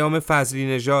پیام فضلی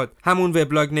نژاد، همون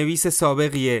وبلاگ نویس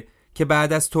سابقیه که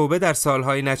بعد از توبه در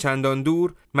سالهای نچندان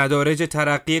دور مدارج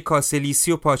ترقی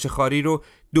کاسلیسی و پاچخاری رو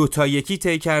 2-1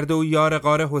 طی کرده و یار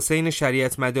غار حسین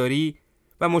شریعت مداری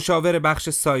و مشاور بخش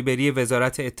سایبری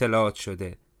وزارت اطلاعات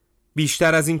شده.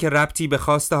 بیشتر از این که ربطی به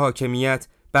خواست حاکمیت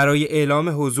برای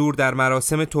اعلام حضور در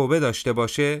مراسم توبه داشته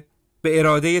باشه، به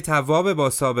اراده تواب با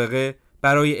سابقه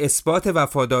برای اثبات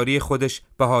وفاداری خودش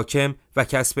به حاکم و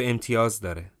کسب امتیاز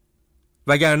داره.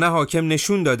 وگرنه حاکم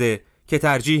نشون داده که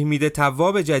ترجیح میده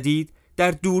تواب جدید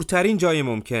در دورترین جای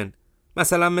ممکن،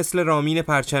 مثلا مثل رامین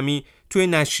پرچمی توی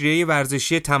نشریه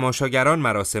ورزشی تماشاگران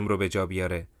مراسم رو به جا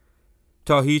بیاره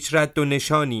تا هیچ رد و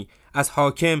نشانی از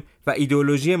حاکم و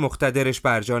ایدئولوژی مقتدرش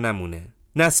برجا نمونه.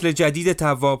 نسل جدید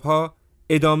تواب‌ها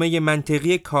ادامه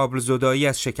منطقی کابل زدایی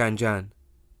از شکنجن،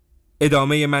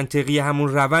 ادامه منطقی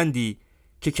همون روندی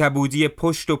که کبودی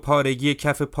پشت و پارگی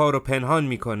کف پا رو پنهان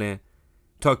میکنه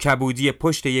تا کبودی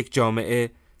پشت یک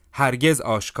جامعه هرگز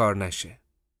آشکار نشه.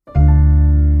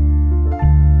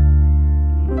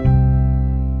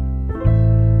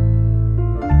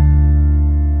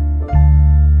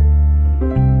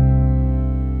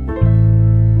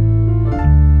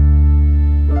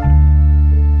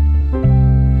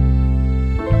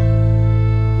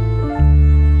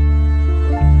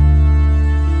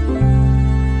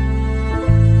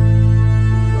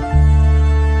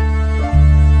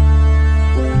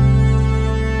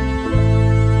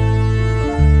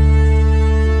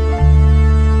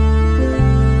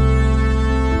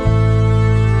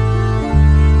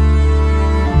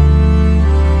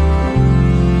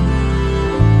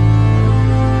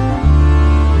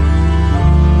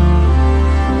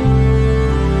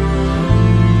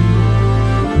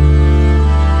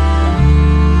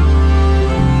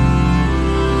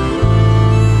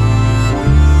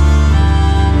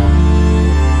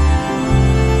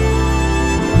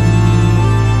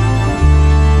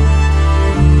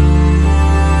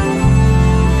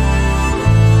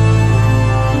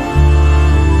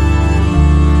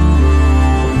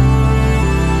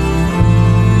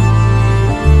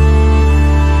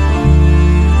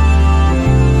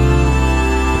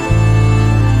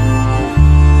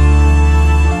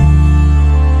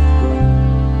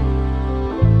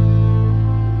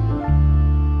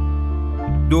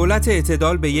 دولت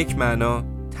اعتدال به یک معنا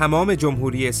تمام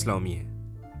جمهوری اسلامیه،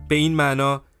 به این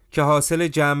معنا که حاصل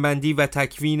جمع‌بندی و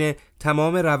تکوین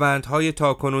تمام روندهای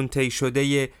تاکنون طی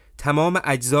شده تمام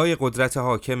اجزای قدرت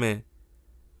حاکمه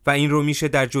و این رو میشه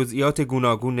در جزئیات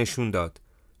گوناگون نشون داد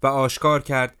و آشکار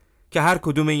کرد که هر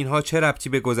کدوم اینها چه ربطی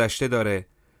به گذشته داره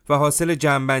و حاصل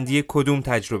جمع‌بندی کدوم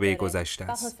تجربه گذشته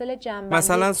است.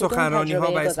 مثلا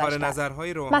سخنرانی‌ها و اظهار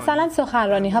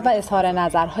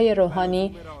نظرهای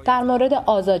روحانی در مورد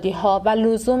آزادی‌ها و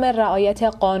لزوم رعایت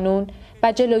قانون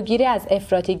و جلوگیری از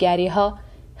افراطی‌گری‌ها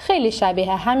خیلی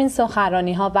شبیه همین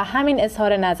سخنرانی‌ها و همین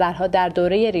اظهار نظرها در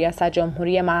دوره ریاست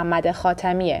جمهوری محمد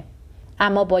خاتمیه،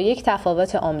 اما با یک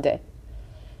تفاوت عمده.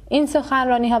 این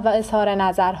سخنرانی‌ها و اظهار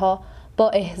نظرها با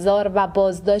احضار و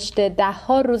بازداشت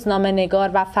ده‌ها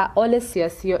روزنامه‌نگار و فعال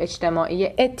سیاسی و اجتماعی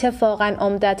اتفاقاً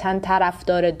عمدتاً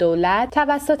طرفدار دولت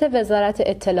توسط وزارت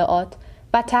اطلاعات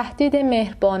و تهدید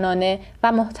مهربانانه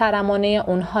و محترمانه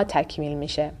اونها تکمیل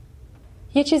میشه.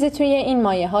 یه چیزی توی این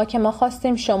مایه ها که ما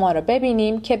خواستیم شما رو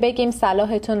ببینیم که بگیم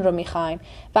صلاحتون رو میخوایم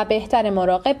و بهتر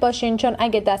مراقب باشین، چون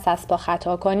اگه دست از پا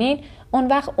خطا کنین اون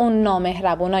وقت اون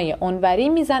نامهربونای اونوری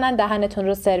میزنن دهنتون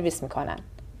رو سرویس میکنن.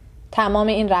 تمام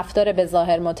این رفتار به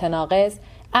ظاهر متناقض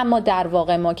اما در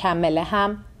واقع مکمل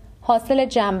هم حاصل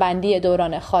جمع‌بندی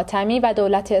دوران خاتمی و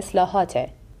دولت اصلاحاته،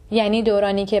 یعنی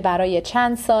دورانی که برای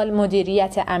چند سال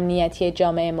مدیریت امنیتی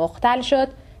جامعه مختل شد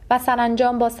و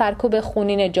سرانجام با سرکوب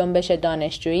خونین جنبش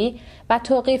دانشجویی و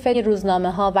توقیف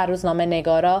روزنامه‌ها و روزنامه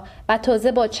نگارا و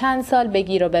تازه با چند سال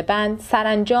بگیر و ببند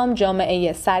سرانجام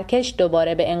جامعه سرکش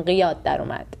دوباره به انقیاد در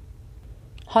اومد.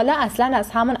 حالا اصلا از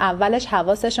همون اولش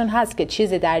حواسشون هست که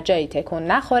چیزی در جایی تکون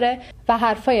نخوره و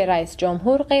حرفای رئیس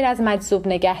جمهور غیر از مجذوب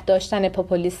نگه داشتن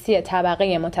پوپولیستی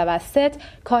طبقه متوسط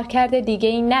کارکرد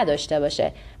دیگه‌ای نداشته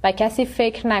باشه و کسی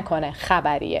فکر نکنه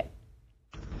خبریه.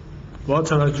 با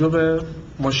توجه به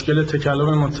مشکل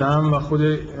تکلم متهم و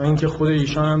خود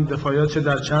ایشان هم دفاعات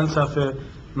در چند صفحه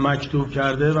مکتوب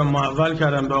کرده و محول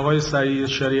کردن به آقای سعید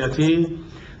شریعتی،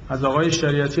 از آقای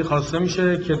شریعتی خواسته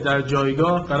میشه که در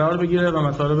جایگاه قرار بگیره و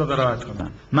مطالب قرائت کنه.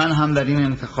 من هم در این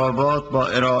انتخابات با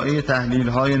ارائه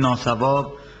تحلیل‌های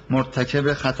ناسواب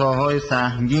مرتکب خطاهای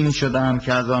سهمگین شدم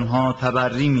که از آنها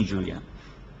تبری می‌جویم،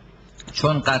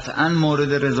 چون قطعاً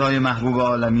مورد رضای محبوب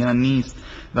عالمیان نیست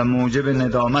و موجب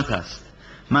ندامت است.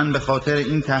 من به خاطر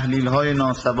این تحلیل‌های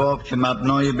ناسواب که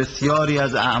مبنای بسیاری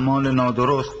از اعمال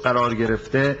نادرست قرار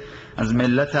گرفته از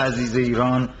ملت عزیز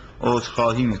ایران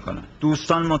عذرخواهی می‌کنم.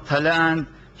 دوستان مطلعند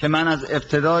که من از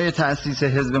ابتدای تأسیس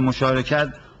حزب مشارکت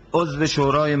عضو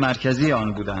شورای مرکزی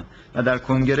آن بودم و در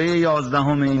کنگره 11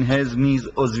 این حزب نیز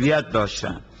عضویت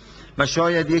داشتم و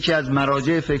شاید یکی از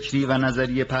مراجع فکری و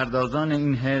نظریه پردازان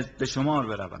این حزب به شمار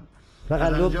بروم.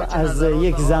 تقلب از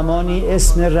یک زمانی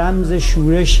اسم رمز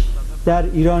شورش در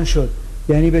ایران شد،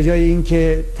 یعنی به جای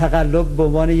اینکه تقلب به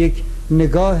عنوان یک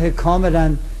نگاه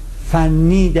کاملا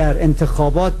فنی در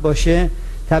انتخابات باشه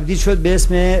تبدیل شد به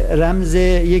اسم رمز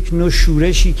یک نوع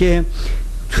شورشی که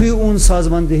توی اون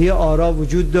سازماندهی آرا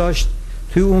وجود داشت،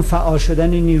 توی اون فعال شدن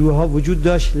نیروها وجود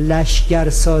داشت،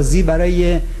 لشکرسازی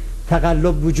برای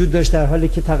تقلب وجود داشت در حالی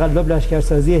که تقلب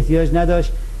لشکرسازی احتیاج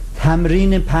نداشت.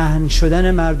 تمرین پهن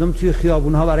شدن مردم توی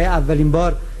خیابونها برای اولین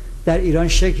بار در ایران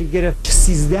شکل گرفت.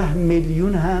 13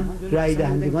 میلیون هم رای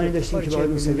دهندگانی داشتیم که با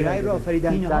موسیقی رای را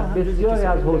آفریدن. در بسیاری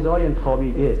از حوزه‌های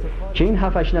انتخابی که این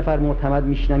 7-8 نفر معتمد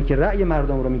میشنن که رأی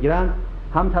مردم رو میگیرن،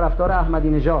 هم طرفدار احمدی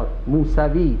نژاد،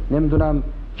 موسوی، نمیدونم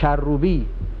کروبی،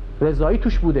 رضایی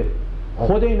توش بوده.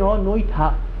 خود اینا نوعی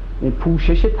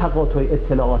پوشش تقاطع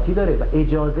اطلاعاتی داره و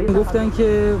اجازه گفتن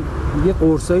که یه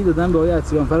قرصایی دادن به آقای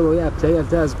عطریانفر و آقای ابطحی،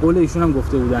 البته از قول ایشون هم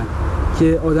گفته بودن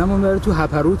که آدمو میبره تو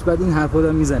هپروت بعد این حرفا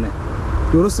رو میزنه.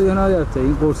 درسته یا نه آقای ابطحی؟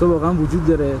 این قرصا واقعا وجود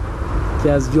داره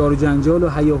که از جار و جنجال و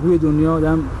هیاهوی دنیا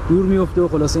آدم دور میفته و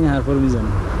خلاص این حرفا رو میزنه،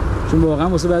 چون واقعا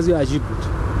واسه بعضی عجیب بود.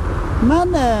 من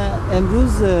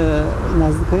امروز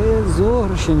نزدیک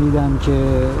ظهر شنیدم که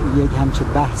یک همچه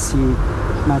بحثی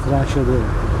مطرح شده.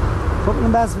 خب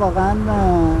این بحث واقعا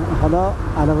حالا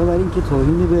علاوه بر این که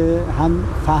توهینی به هم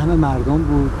فهم مردم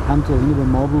بود، هم توهینی به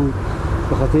ما بود،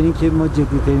 به خاطر اینکه ما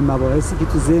جدی‌ترین مباحثی که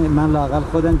تو ذهن من، لااقل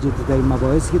خودم جدی‌ترین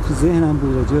مباحثی که تو ذهنم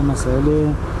بود راجع به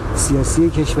مسائل سیاسی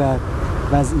کشور،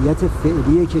 وضعیت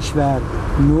فعلی کشور،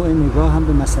 نوع نگاه هم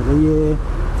به مسئله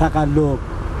تقلب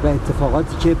و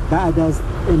اتفاقاتی که بعد از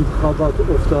انتخابات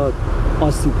افتاد،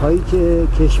 آسیب‌هایی که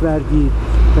کشور دید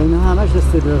و اینا همش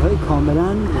استدلال‌های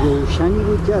کاملا روشنی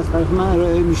بود که از طرف من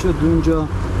ارائه می‌شد اونجا.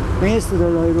 این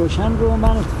استدلال‌های روشن رو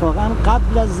من اتفاقا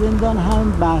قبل از زندان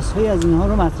هم بحث‌های از اینها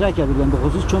رو مطرح کرده بودم، به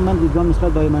خصوص چون من دیدگاه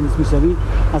نسبت به مهندس موسوی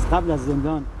از قبل از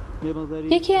زندان.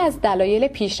 یکی از دلایل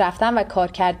پیشرفتن و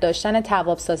کارکرد داشتن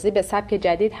توابسازی به سبک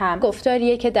جدید هم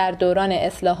گفتاریه که در دوران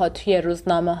اصلاحات توی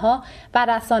روزنامه‌ها و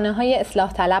رسانه‌های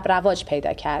اصلاح طلب رواج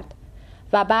پیدا کرد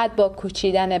و بعد با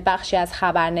کوچیدن بخشی از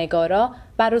خبرنگارا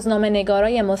و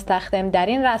روزنامه‌نگارای مستخدم در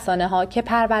این رسانه‌ها که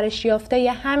پرورش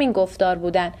یافته همین گفتار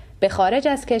بودن به خارج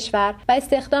از کشور و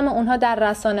استخدام اونها در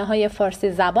رسانه‌های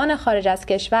فارسی زبان خارج از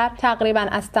کشور تقریباً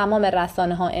از تمام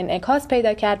رسانه‌ها انعکاس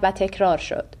پیدا کرد و تکرار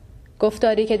شد.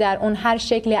 گفتاری که در اون هر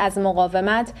شکلی از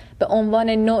مقاومت به عنوان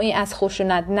نوعی از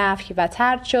خشونت نفی و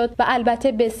طرد شد و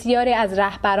البته بسیاری از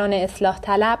رهبران اصلاح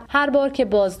طلب هر بار که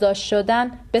بازداشت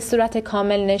شدن به صورت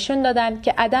کامل نشون دادن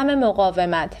که عدم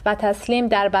مقاومت و تسلیم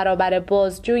در برابر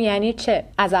بازجو یعنی چه،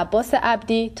 از عباس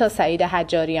عبدی تا سعید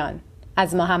حجاریان،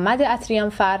 از محمد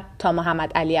عطریانفر تا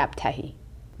محمد علی ابطحی.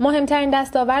 مهمترین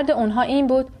دستاورد اونها این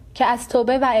بود که از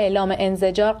توبه و اعلام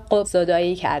انزجار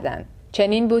زدایی کردند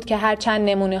چنین بود که هر چند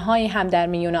نمونه‌هایی هم در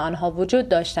میون آنها وجود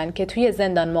داشتند که توی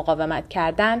زندان مقاومت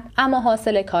کردند، اما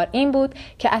حاصل کار این بود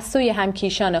که از سوی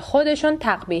همکیشان خودشون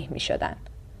تقبیح می‌شدند.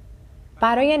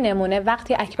 برای نمونه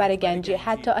وقتی اکبر گنجی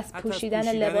حتی از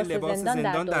پوشیدن لباس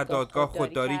زندان در دادگاه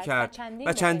خودداری کرد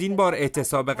و چندین بار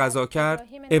اعتصاب قضا کرد،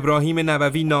 ابراهیم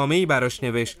نووی نامه‌ای براش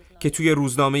نوشت که توی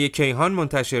روزنامه کیهان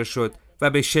منتشر شد و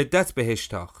به شدت بهش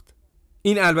تاخت.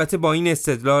 این البته با این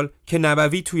استدلال که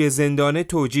نووی توی زندانه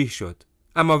توجیه شد،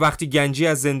 اما وقتی گنجی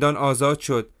از زندان آزاد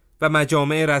شد و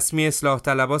مجامع رسمی اصلاح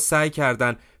طلبها سعی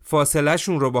کردن فاصله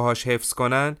شون رو باهاش حفظ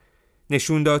کنن،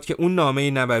 نشون داد که اون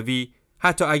نامه نووی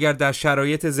حتی اگر در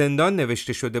شرایط زندان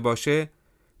نوشته شده باشه،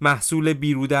 محصول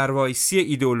بیرودرواسی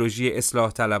ایدئولوژی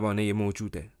اصلاح طلبانه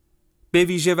موجوده. به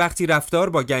ویژه وقتی رفتار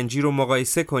با گنجی رو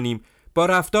مقایسه کنیم با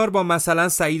رفتار با مثلا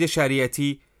سعید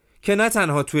شریعتی که نه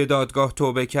تنها توی دادگاه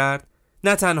توبه کرد،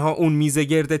 نه تنها اون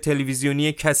میزگرد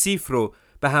تلویزیونی کثیف رو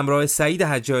به همراه سعید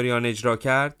حجاریان اجرا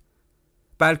کرد،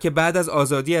 بلکه بعد از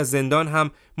آزادی از زندان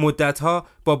هم مدتها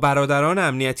با برادران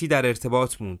امنیتی در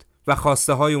ارتباط موند و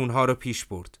خواسته های اونها رو پیش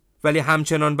برد. ولی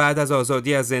همچنان بعد از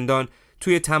آزادی از زندان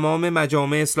توی تمام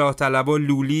مجامع اصلاح طلبها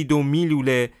لولید و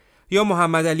میلوله، یا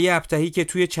محمد علی ابطحی که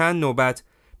توی چند نوبت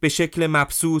به شکل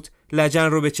مبسوط لجن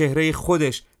رو به چهره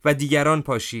خودش و دیگران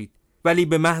پاشید، ولی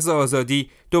به محض آزادی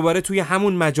دوباره توی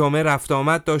همون مجامع رفت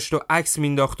آمد داشت و عکس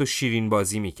مینداخت و شیرین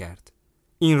بازی میکرد.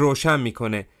 این روشن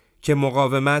میکنه که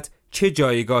مقاومت چه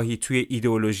جایگاهی توی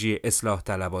ایدئولوژی اصلاح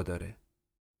طلبها داره.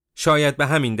 شاید به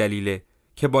همین دلیله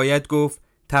که باید گفت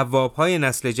تواب‌های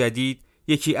نسل جدید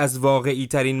یکی از واقعی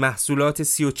ترین محصولات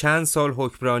 30 و چند سال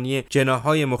حکمرانی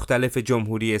جناح‌های مختلف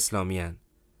جمهوری اسلامی هستند.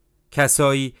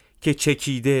 کسایی که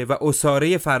چکیده و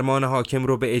اساره فرمان حاکم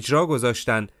رو به اجرا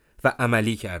گذاشتن و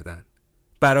عملی کردن.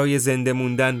 برای زنده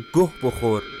موندن گه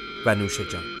بخور و نوش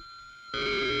جان.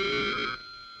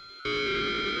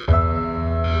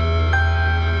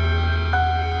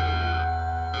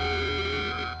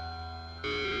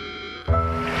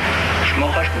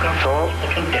 شما خواهش میکنم تا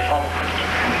خودتون دفاع بکنید.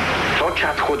 تا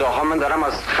کت خداها من دارم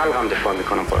از خلقم دفاع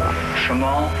میکنم قربان.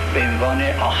 شما به عنوان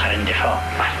آخرین دفاع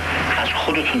از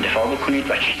خودتون دفاع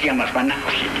بکنید و چیزی هم از من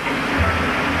نپرسید.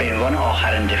 به عنوان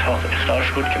آخرین دفاع اختیار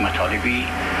شد که مطالبی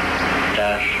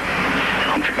در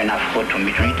آنکه به نفع خودتون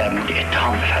میتونید در مورد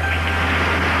اتهام بفرمایید.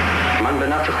 من به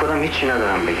نفع خودم هیچی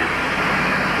ندارم بگم.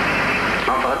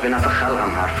 من فقط به نفع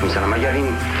خلقم حرف میزنم. اگر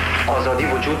این آزادی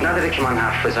وجود نداره که من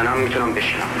حرف بزنم میتونم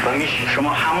بشینم و میشه. شما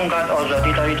همونقدر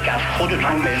آزادی دارید که از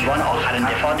خودتون به عنوان آخرین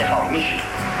دفاع میشید.